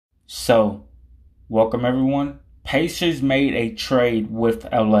So, welcome everyone. Pacers made a trade with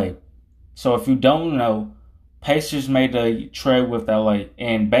LA. So, if you don't know, Pacers made a trade with LA,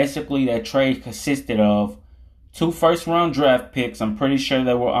 and basically that trade consisted of two first round draft picks. I'm pretty sure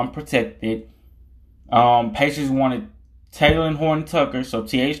they were unprotected. Pacers wanted Taylor and Horton Tucker, so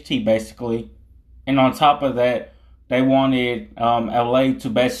THT basically, and on top of that, they wanted LA to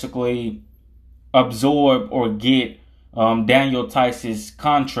basically absorb or get Daniel Theis's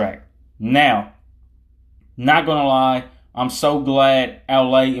contract. Now, not gonna lie, I'm so glad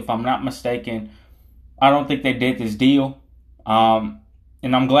LA, if I'm not mistaken, I don't think they did this deal. And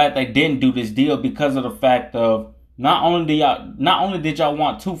I'm glad they didn't do this deal because of the fact of not only did y'all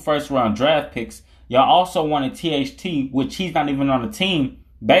want two first round draft picks, y'all also wanted THT, which he's not even on the team,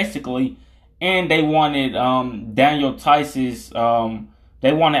 basically, and they wanted Daniel Theis's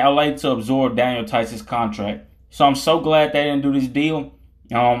they wanted LA to absorb Daniel Theis's contract. So I'm so glad they didn't do this deal.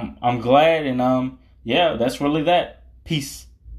 I'm glad, and yeah, that's really that. Peace.